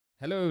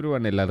Hello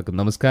everyone, എല്ലാവർക്കും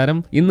നമസ്കാരം.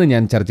 ഇന്ന്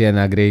ഞാൻ ചർച്ച ചെയ്യാൻ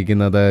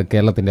ആഗ്രഹിക്കുന്നത്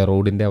കേരളത്തിന്റെ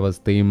റോഡിന്റെ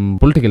അവസ്ഥയും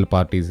പൊളിറ്റിക്കൽ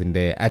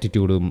പാർട്ടീസിന്റെ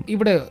ആറ്റിറ്റ്യൂഡും.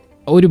 ഇവിടെ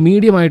ഒരു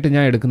മീഡിയമായിട്ട്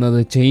ഞാൻ എടുക്കുന്നത്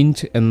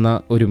ചേഞ്ച് എന്ന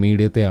ഒരു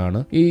മീഡിയത്തെയാണ്.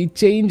 ഈ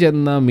ചേഞ്ച്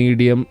എന്ന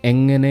മീഡിയം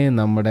എങ്ങനെ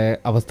നമ്മുടെ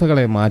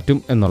അവസ്ഥകളെ മാറ്റും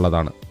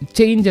എന്നുള്ളതാണ്.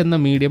 ചേഞ്ച് എന്ന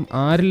മീഡിയം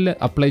ആരിൽ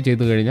അപ്ലൈ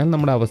ചെയ്ത് കഴിഞ്ഞാൽ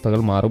നമ്മുടെ അവസ്ഥകൾ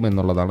മാറും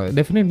എന്നുള്ളതാണ്.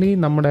 ഡെഫിനറ്റ്ലി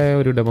നമ്മുടെ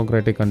ഒരു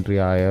ഡെമോക്രാറ്റിക് കൺട്രി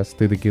ആയ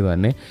സ്ഥിതിക്ക്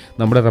തന്നെ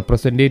നമ്മുടെ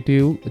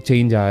റെപ്രസെൻറ്റേറ്റീവ്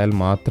ചേഞ്ച് ആയാൽ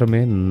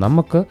മാത്രമേ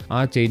നമുക്ക്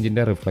ആ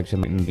ചേഞ്ചിന്റെ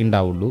റിഫ്ലക്ഷൻ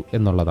ഉണ്ടാവുള്ളൂ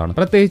എന്നുള്ളതാണ്.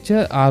 പ്രത്യേകിച്ച്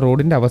ആ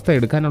റോഡിന്റെ അവസ്ഥ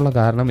എടുക്കാനുള്ള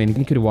കാരണം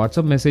എനിക്കൊരു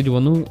വാട്സപ്പ് മെസ്സേജ്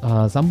വന്നു.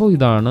 സംഭവം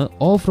ഇതാണ്: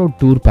 ഓഫ് റോഡ്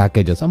ടൂർ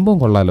പാക്കേജ്. സംഭവം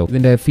കൊള്ളാലോ.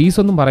 ഇതിന്റെ ഫീസ്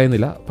ഒന്നും പറയുന്നില്ല,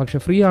 പക്ഷെ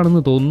ഫ്രീ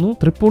ആണെന്ന് തോന്നുന്നു.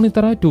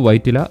 Tripunithura to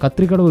Vyttila,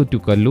 Kathrikadavu to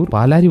Kallur,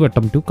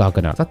 Palarivattom to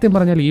Kakkanad. സത്യം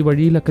പറഞ്ഞാൽ ഈ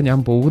വഴിയിലൊക്കെ ഞാൻ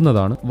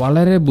പോകുന്നതാണ്.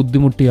 വളരെ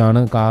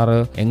ബുദ്ധിമുട്ടിയാണ് കാറ്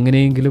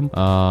എങ്ങനെയെങ്കിലും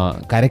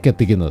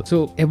കരക്കെത്തിക്കുന്നത്. സോ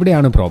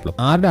എവിടെയാണ് പ്രോബ്ലം?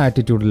 ആരുടെ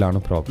ആറ്റിറ്റ്യൂഡിലാണ്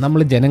പ്രോബ്ലം?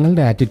 നമ്മൾ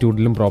ജനങ്ങളുടെ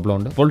ആറ്റിറ്റ്യൂഡിലും പ്രോബ്ലം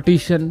ഉണ്ട്,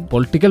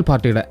 പൊളിറ്റിക്കൽ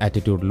പാർട്ടിയുടെ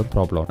ആറ്റിറ്റ്യൂഡിലും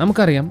പ്രോബ്ലം ഉണ്ട്.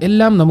 നമുക്കറിയാം,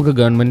 എല്ലാം നമുക്ക്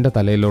ഗവൺമെന്റിന്റെ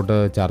തലയിലോട്ട്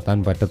ചാർത്താൻ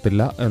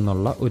പറ്റത്തില്ല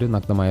എന്നുള്ള ഒരു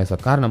നഗ്നമായ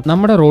സത്യം. കാരണം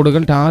നമ്മുടെ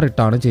റോഡുകൾ ടാർ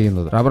ഇട്ടാണ്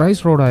ചെയ്യുന്നത്.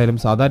 റബ്ബറൈസ് റോഡായാലും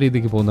സാധാ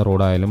രീതിക്ക് പോകുന്ന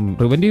റോഡായാലും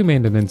പ്രിവന്റീവ്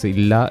മെയിൻ്റനൻസ്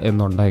ഇല്ല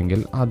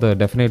എന്നുണ്ടെങ്കിൽ അത്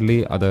ഡെഫിനറ്റ്ലി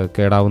അത്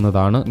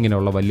കേടാവുന്നതാണ്.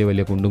 ഇങ്ങനെയുള്ള വലിയ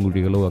വലിയ കുണ്ടും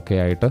കുഴികളും ഒക്കെ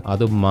ആയിട്ട്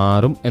അത്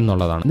മാറും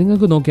എന്നുള്ളതാണ്.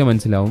 നിങ്ങൾക്ക് നോക്കിയാൽ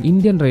മനസ്സിലാവും,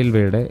 ഇന്ത്യൻ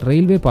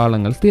റെയിൽവേ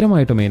പാളങ്ങൾ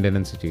സ്ഥിരമായിട്ട്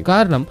മെയിൻ്റനൻസ് ചെയ്യും.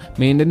 കാരണം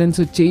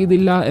മെയിൻ്റനൻസ്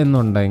ചെയ്തില്ല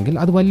എന്നുണ്ടെങ്കിൽ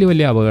അത് വലിയ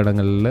വലിയ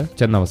അപകടങ്ങളിൽ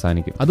ചെന്ന്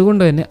അവസാനിക്കും.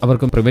 അതുകൊണ്ട് തന്നെ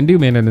അവർക്ക് പ്രിവന്റീവ്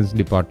മെയിൻ്റനൻസ്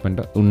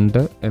ഡിപ്പാർട്ട്മെന്റ്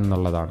ഉണ്ട്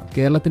എന്നുള്ളതാണ്.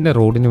 കേരളത്തിന്റെ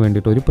റോഡിന്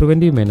വേണ്ടിയിട്ട് ഒരു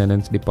പ്രിവന്റീവ്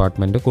മെയിൻ്റനൻസ്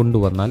ഡിപ്പാർട്ട്മെന്റ്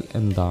കൊണ്ടുവന്നാൽ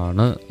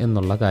എന്താണ്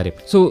എന്നുള്ള കാര്യം.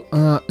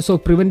 സോ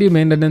പ്രിവന്റീവ്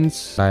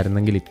മെയിൻ്റനൻസ്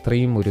ആയിരുന്നെങ്കിൽ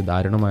ഇത്രയും ഒരു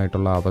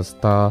ദാരുണമായിട്ടുള്ള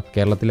അവസ്ഥ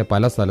കേരളത്തിലെ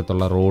പല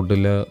സ്ഥലത്തുള്ള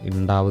റോഡിൽ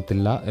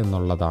ഉണ്ടാവത്തില്ല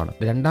എന്നുള്ളതാണ്.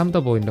 രണ്ടാമത്തെ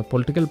പോയിന്റ്,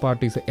 പൊളിറ്റിക്കൽ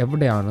പാർട്ടീസ്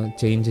എവിടെയാണ്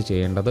ചേഞ്ച്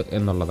ചെയ്യേണ്ടത്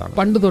എന്നുള്ളതാണ്.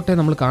 പണ്ട് തൊട്ടേ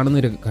നമ്മൾ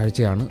കാണുന്ന ഒരു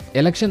കാഴ്ചയാണ്,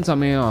 ഇലക്ഷൻ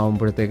സമയം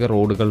ആകുമ്പോഴത്തേക്ക്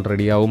റോഡുകൾ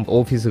റെഡിയാവും,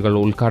 ഓഫീസുകൾ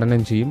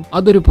ഉദ്ഘാടനം ചെയ്യും.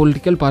 അതൊരു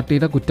പൊളിറ്റിക്കൽ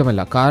പാർട്ടിയുടെ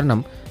കുറ്റമല്ല.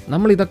 കാരണം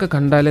നമ്മൾ ഇതൊക്കെ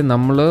കണ്ടാലേ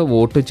നമ്മൾ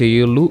വോട്ട്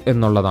ചെയ്യുള്ളൂ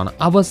എന്നുള്ളതാണ്.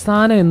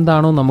 അവസാനം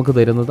എന്താണോ നമുക്ക്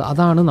തരുന്നത്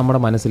അതാണ് നമ്മുടെ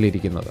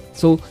മനസ്സിലിരിക്കുന്നത്.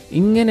 സോ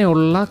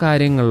ഇങ്ങനെയുള്ള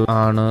കാര്യങ്ങൾ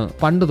ആണ്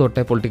പണ്ട്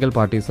തൊട്ടേ പൊളിറ്റിക്കൽ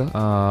പാർട്ടീസ്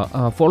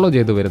ഫോളോ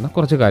ചെയ്തു വരുന്ന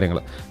കുറച്ച് കാര്യങ്ങൾ.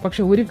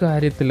 പക്ഷെ ഒരു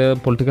കാര്യത്തിൽ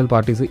പൊളിറ്റിക്കൽ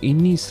പാർട്ടീസ്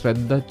ഇനി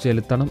ശ്രദ്ധ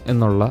ചെലുത്തണം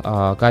എന്നുള്ള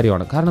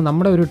കാര്യമാണ്. കാരണം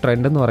നമ്മുടെ ഒരു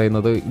ട്രെൻഡ് എന്ന്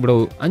പറയുന്നത്, ഇവിടെ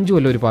 5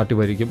 കൊല്ലം ഒരു പാർട്ടി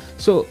ഭരിക്കും.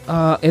 സോ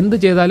എന്ത്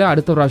ചെയ്താലും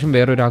അടുത്ത പ്രാവശ്യം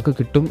വേറൊരാൾക്ക്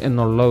കിട്ടും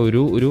എന്നുള്ള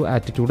ഒരു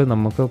ആറ്റിറ്റ്യൂഡ്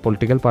നമുക്ക്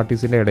പൊളിറ്റിക്കൽ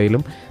പാർട്ടീസിന്റെ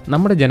ഇടയിലും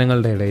നമ്മുടെ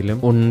ജനങ്ങളുടെ ഇടയിലും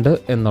ഉണ്ട്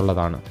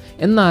എന്നുള്ളതാണ്.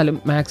 എന്നാലും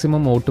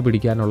മാക്സിമം വോട്ട്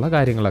പിടിക്കാനുള്ള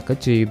കാര്യങ്ങളൊക്കെ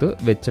ചെയ്ത്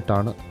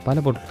വെച്ചിട്ടാണ് പല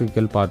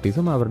പൊളിറ്റിക്കൽ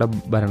പാർട്ടീസും അവരുടെ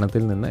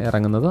ഭരണത്തിൽ നിന്ന്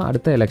ഇറങ്ങുന്നത്,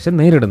 അടുത്ത ഇലക്ഷൻ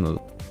നേരിടുന്നത്.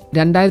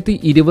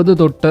 2020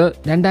 തൊട്ട്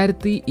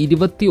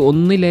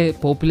 2021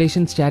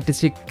 പോപ്പുലേഷൻ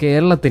സ്റ്റാറ്റിസ്റ്റിക്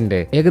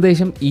കേരളത്തിന്റെ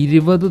ഏകദേശം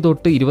 20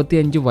 തൊട്ട്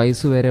 25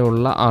 വയസ്സ്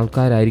വരെയുള്ള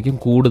ആൾക്കാരായിരിക്കും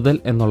കൂടുതൽ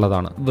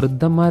എന്നുള്ളതാണ്.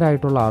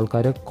 വൃദ്ധന്മാരായിട്ടുള്ള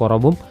ആൾക്കാർ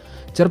കുറവും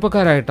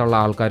ചെറുപ്പക്കാരായിട്ടുള്ള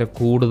ആൾക്കാർ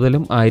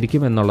കൂടുതലും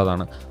ആയിരിക്കും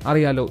എന്നുള്ളതാണ്.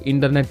 അറിയാലോ,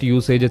 ഇന്റർനെറ്റ്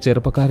യൂസേജ്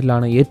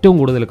ചെറുപ്പക്കാരിലാണ് ഏറ്റവും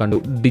കൂടുതൽ കണ്ടു.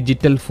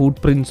 ഡിജിറ്റൽ ഫുട്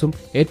പ്രിന്റ്സും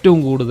ഏറ്റവും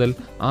കൂടുതൽ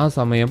ആ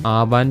സമയം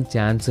ആവാൻ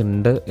ചാൻസ്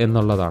ഉണ്ട്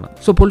എന്നുള്ളതാണ്.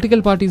 സോ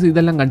പൊളിറ്റിക്കൽ പാർട്ടീസ്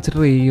ഇതെല്ലാം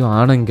കൺസിഡർ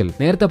ചെയ്യുകയാണെങ്കിൽ,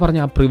 നേരത്തെ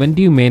പറഞ്ഞ ആ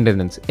പ്രിവന്റീവ്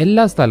മെയിൻ്റനൻസ്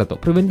എല്ലാ സ്ഥലത്തും,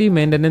 പ്രിവന്റീവ്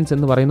മെയിൻ്റനൻസ്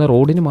എന്ന് പറയുന്ന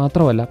റോഡിന്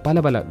മാത്രമല്ല,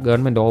 പല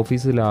ഗവൺമെന്റ്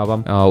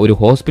ഓഫീസിലാവാം, ഒരു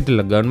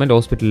ഗവൺമെന്റ്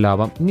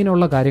ഹോസ്പിറ്റലിലാവാം,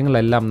 ഇങ്ങനെയുള്ള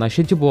കാര്യങ്ങളെല്ലാം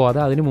നശിച്ചു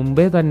പോവാതെ അതിന്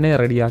മുമ്പേ തന്നെ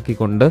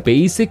റെഡിയാക്കിക്കൊണ്ട്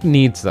ബേസിക്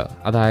നീഡ്സ്,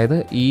 അതായത്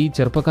ഈ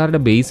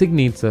ചെറുപ്പക്കാരുടെ ബേസിക്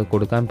നീഡ്സ്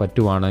കൊടുക്കാൻ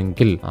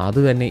പറ്റുവാണെങ്കിൽ അത്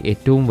തന്നെ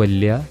ഏറ്റവും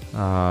വലിയ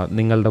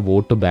നിങ്ങളുടെ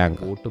വോട്ട്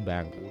ബാങ്ക്